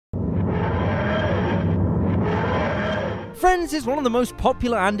Friends is one of the most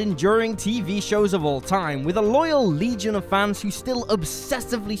popular and enduring TV shows of all time, with a loyal legion of fans who still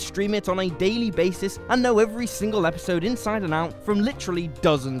obsessively stream it on a daily basis and know every single episode inside and out from literally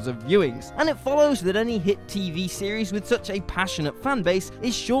dozens of viewings. And it follows that any hit TV series with such a passionate fan base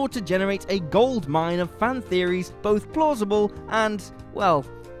is sure to generate a gold mine of fan theories, both plausible and, well,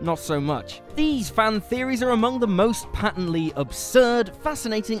 not so much. These fan theories are among the most patently absurd,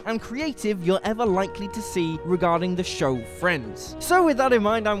 fascinating, and creative you're ever likely to see regarding the show Friends. So with that in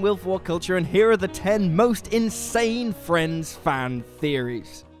mind, I'm Will for What Culture, and here are the 10 most insane Friends fan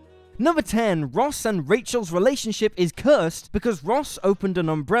theories. Number 10. Ross and Rachel's relationship is cursed because Ross opened an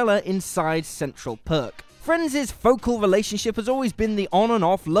umbrella inside Central Perk. Friends' focal relationship has always been the on and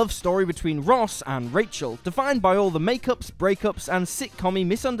off love story between Ross and Rachel, defined by all the makeups, breakups, and sitcom-y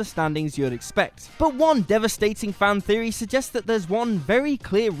misunderstandings you'd expect. But one devastating fan theory suggests that there's one very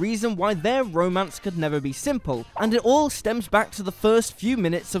clear reason why their romance could never be simple, and it all stems back to the first few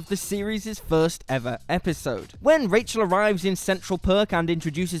minutes of the series' first ever episode. When Rachel arrives in Central Perk and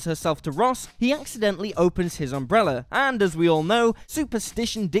introduces herself to Ross, he accidentally opens his umbrella, and as we all know,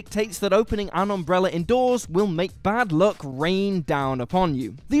 superstition dictates that opening an umbrella indoors will make bad luck rain down upon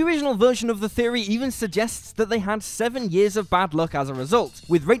you. The original version of the theory even suggests that they had 7 years of bad luck as a result,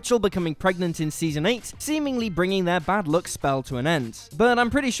 with Rachel becoming pregnant in season 8, seemingly bringing their bad luck spell to an end. But I'm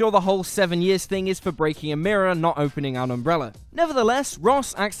pretty sure the whole 7 years thing is for breaking a mirror, not opening an umbrella. Nevertheless,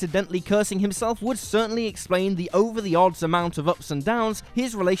 Ross accidentally cursing himself would certainly explain the over-the-odds amount of ups and downs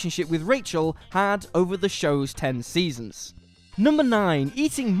his relationship with Rachel had over the show's 10 seasons. Number 9.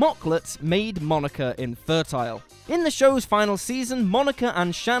 Eating mocklets made Monica infertile. In the show's final season, Monica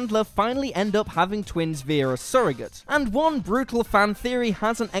and Chandler finally end up having twins via a surrogate, and one brutal fan theory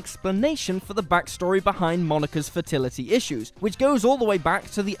has an explanation for the backstory behind Monica's fertility issues, which goes all the way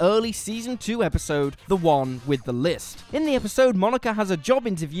back to the early season 2 episode, The One with the List. In the episode, Monica has a job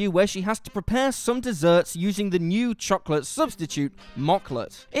interview where she has to prepare some desserts using the new chocolate substitute,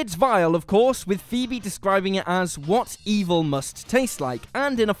 mocklet. It's vile, of course, with Phoebe describing it as what evil must taste like,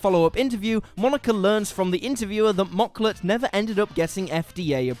 and in a follow-up interview, Monica learns from the interviewer that mocklet never ended up getting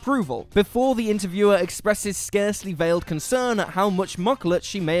FDA approval, before the interviewer expresses scarcely veiled concern at how much mocklet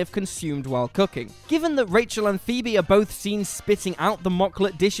she may have consumed while cooking. Given that Rachel and Phoebe are both seen spitting out the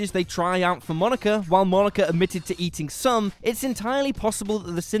mocklet dishes they try out for Monica, while Monica admitted to eating some, it's entirely possible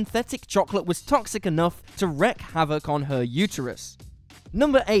that the synthetic chocolate was toxic enough to wreak havoc on her uterus.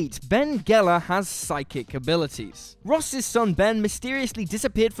 Number 8. Ben Geller has psychic abilities. Ross's son Ben mysteriously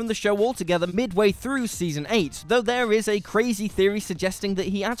disappeared from the show altogether midway through season 8, though there is a crazy theory suggesting that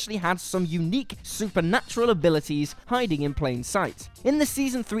he actually had some unique supernatural abilities hiding in plain sight. In the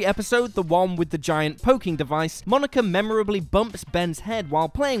season 3 episode, The One with the Giant Poking Device, Monica memorably bumps Ben's head while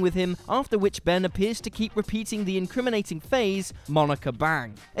playing with him, after which Ben appears to keep repeating the incriminating phrase, Monica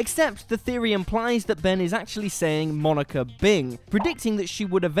Bang. Except the theory implies that Ben is actually saying Monica Bing, predicting that she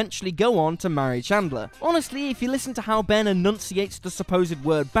would eventually go on to marry Chandler. Honestly, if you listen to how Ben enunciates the supposed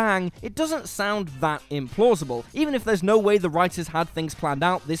word bang, it doesn't sound that implausible, even if there's no way the writers had things planned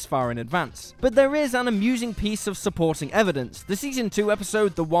out this far in advance. But there is an amusing piece of supporting evidence. The season 2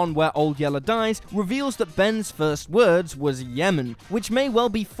 episode, The One Where Old Yeller Dies, reveals that Ben's first words was Yemen, which may well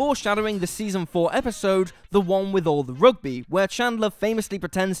be foreshadowing the season 4 episode, The One with All the Rugby, where Chandler famously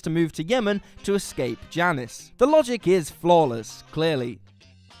pretends to move to Yemen to escape Janice. The logic is flawless, clearly.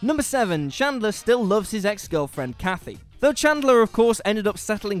 Number 7. Chandler still loves his ex-girlfriend Kathy. Though Chandler, of course, ended up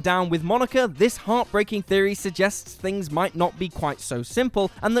settling down with Monica, this heartbreaking theory suggests things might not be quite so simple,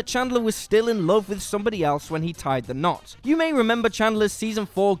 and that Chandler was still in love with somebody else when he tied the knot. You may remember Chandler's season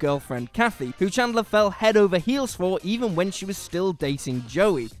 4 girlfriend, Kathy, who Chandler fell head over heels for even when she was still dating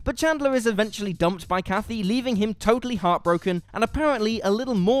Joey. But Chandler is eventually dumped by Kathy, leaving him totally heartbroken, and apparently a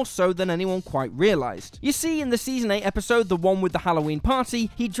little more so than anyone quite realized. You see, in the season 8 episode, The One with the Halloween Party,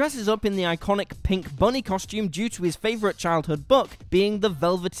 he dresses up in the iconic pink bunny costume due to his favorite childhood book being The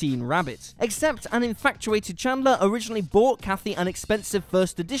Velveteen Rabbit. Except an infatuated Chandler originally bought Kathy an expensive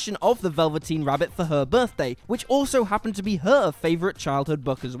first edition of The Velveteen Rabbit for her birthday, which also happened to be her favorite childhood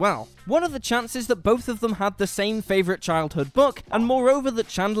book as well. What are the chances that both of them had the same favorite childhood book, and moreover that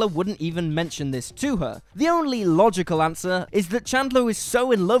Chandler wouldn't even mention this to her? The only logical answer is that Chandler is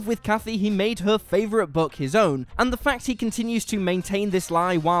so in love with Kathy he made her favorite book his own, and the fact he continues to maintain this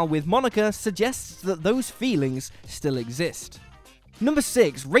lie while with Monica suggests that those feelings still exist. Number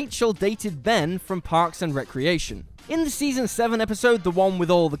 6. Rachel dated Ben from Parks and Recreation. In the season 7 episode, the one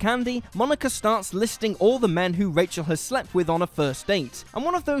with all the candy, Monica starts listing all the men who Rachel has slept with on a first date, and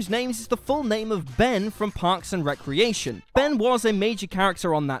one of those names is the full name of Ben from Parks and Recreation. Ben was a major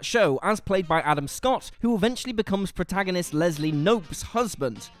character on that show, as played by Adam Scott, who eventually becomes protagonist Leslie Knope's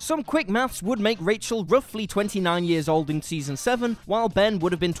husband. Some quick maths would make Rachel roughly 29 years old in season 7, while Ben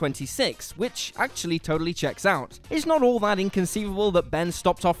would have been 26, which actually totally checks out. It's not all that inconceivable that Ben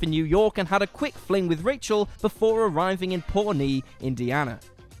stopped off in New York and had a quick fling with Rachel before arriving in Pawnee, Indiana.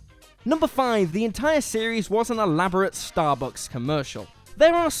 Number 5. The entire series was an elaborate Starbucks commercial.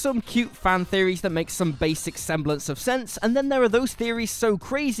 There are some cute fan theories that make some basic semblance of sense, and then there are those theories so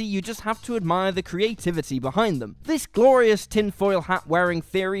crazy you just have to admire the creativity behind them. This glorious tinfoil hat wearing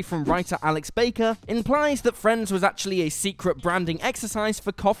theory from writer Alex Baker implies that Friends was actually a secret branding exercise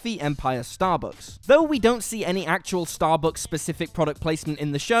for coffee empire Starbucks. Though we don't see any actual Starbucks specific product placement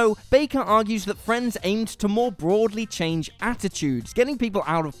in the show, Baker argues that Friends aimed to more broadly change attitudes, getting people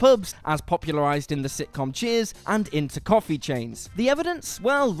out of pubs, as popularized in the sitcom Cheers, and into coffee chains. The evidence?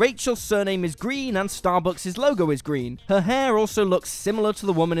 Well, Rachel's surname is green and Starbucks' logo is green. Her hair also looks similar to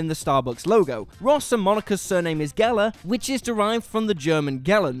the woman in the Starbucks logo. Ross and Monica's surname is Geller, which is derived from the German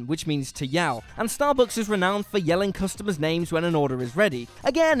Gellen, which means to yell, and Starbucks is renowned for yelling customers' names when an order is ready.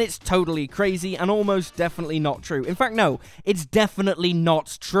 Again, it's totally crazy and almost definitely not true. In fact, no, it's definitely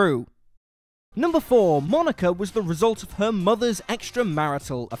not true. Number 4. Monica was the result of her mother's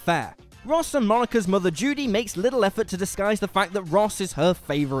extramarital affair. Ross and Monica's mother Judy makes little effort to disguise the fact that Ross is her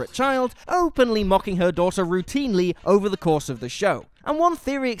favourite child, openly mocking her daughter routinely over the course of the show. And one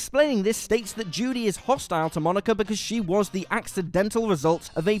theory explaining this states that Judy is hostile to Monica because she was the accidental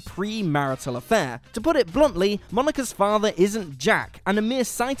result of a pre-marital affair. To put it bluntly, Monica's father isn't Jack, and a mere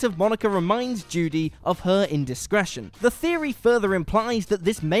sight of Monica reminds Judy of her indiscretion. The theory further implies that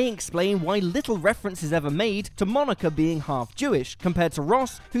this may explain why little reference is ever made to Monica being half Jewish, compared to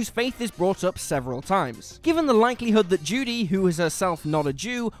Ross, whose faith is brought up several times. Given the likelihood that Judy, who is herself not a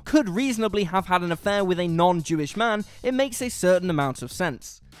Jew, could reasonably have had an affair with a non-Jewish man, it makes a certain amount of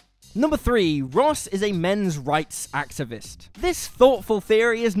sense. Number 3. Ross is a men's rights activist. This thoughtful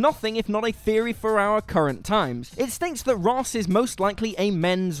theory is nothing if not a theory for our current times. It states that Ross is most likely a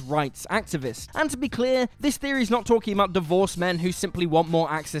men's rights activist. And to be clear, this theory is not talking about divorced men who simply want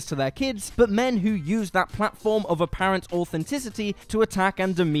more access to their kids, but men who use that platform of apparent authenticity to attack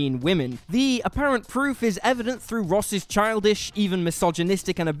and demean women. The apparent proof is evident through Ross's childish, even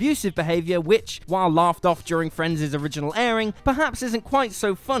misogynistic and abusive behavior, which, while laughed off during Friends' original airing, perhaps isn't quite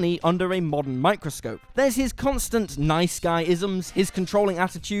so funny under a modern microscope. There's his constant nice guy-isms, his controlling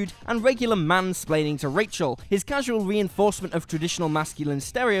attitude, and regular mansplaining to Rachel, his casual reinforcement of traditional masculine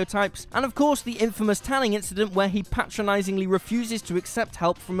stereotypes, and of course the infamous tanning incident where he patronizingly refuses to accept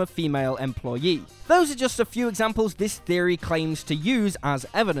help from a female employee. Those are just a few examples this theory claims to use as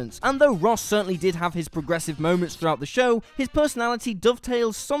evidence, and though Ross certainly did have his progressive moments throughout the show, his personality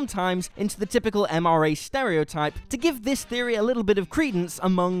dovetails sometimes into the typical MRA stereotype to give this theory a little bit of credence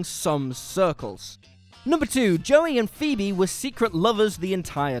among some circles. Number 2. Joey and Phoebe were secret lovers the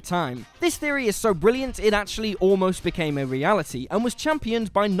entire time. This theory is so brilliant it actually almost became a reality, and was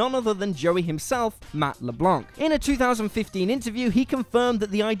championed by none other than Joey himself, Matt LeBlanc. In a 2015 interview, he confirmed that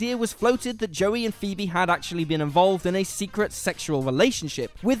the idea was floated that Joey and Phoebe had actually been involved in a secret sexual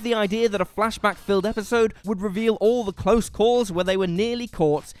relationship, with the idea that a flashback-filled episode would reveal all the close calls where they were nearly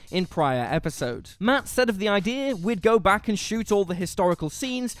caught in prior episodes. Matt said of the idea, we'd go back and shoot all the historical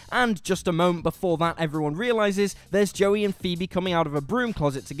scenes, and just a moment before that everyone realizes there's Joey and Phoebe coming out of a broom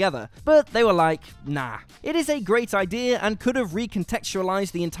closet together. But they were like, nah. It is a great idea and could have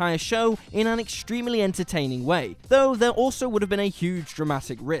recontextualized the entire show in an extremely entertaining way, though there also would have been a huge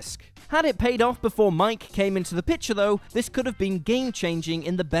dramatic risk. Had it paid off before Mike came into the picture though, this could have been game-changing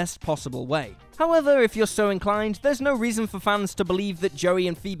in the best possible way. However, if you're so inclined, there's no reason for fans to believe that Joey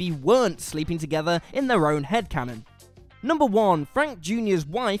and Phoebe weren't sleeping together in their own headcanon. Number 1. Frank Jr.'s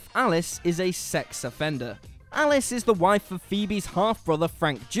wife, Alice, is a sex offender. Alice is the wife of Phoebe's half-brother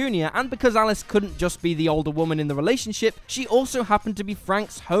Frank Jr., and because Alice couldn't just be the older woman in the relationship, she also happened to be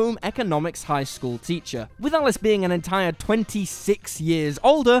Frank's home economics high school teacher. With Alice being an entire 26 years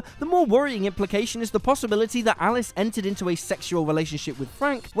older, the more worrying implication is the possibility that Alice entered into a sexual relationship with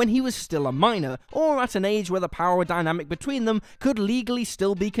Frank when he was still a minor, or at an age where the power dynamic between them could legally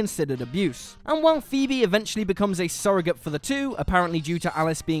still be considered abuse. And while Phoebe eventually becomes a surrogate for the two, apparently due to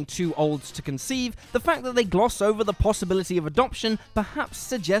Alice being too old to conceive, the fact that they gloss over the possibility of adoption perhaps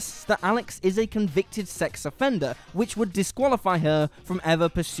suggests that Alex is a convicted sex offender, which would disqualify her from ever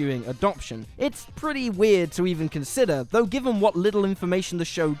pursuing adoption. It's pretty weird to even consider, though given what little information the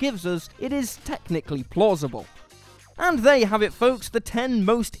show gives us, it is technically plausible. And there you have it, folks, the 10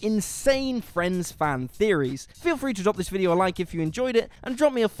 most insane Friends fan theories. Feel free to drop this video a like if you enjoyed it, and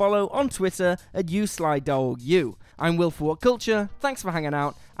drop me a follow on Twitter at YouSlyDogU. I'm Will for What Culture, thanks for hanging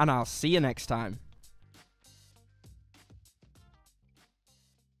out, and I'll see you next time.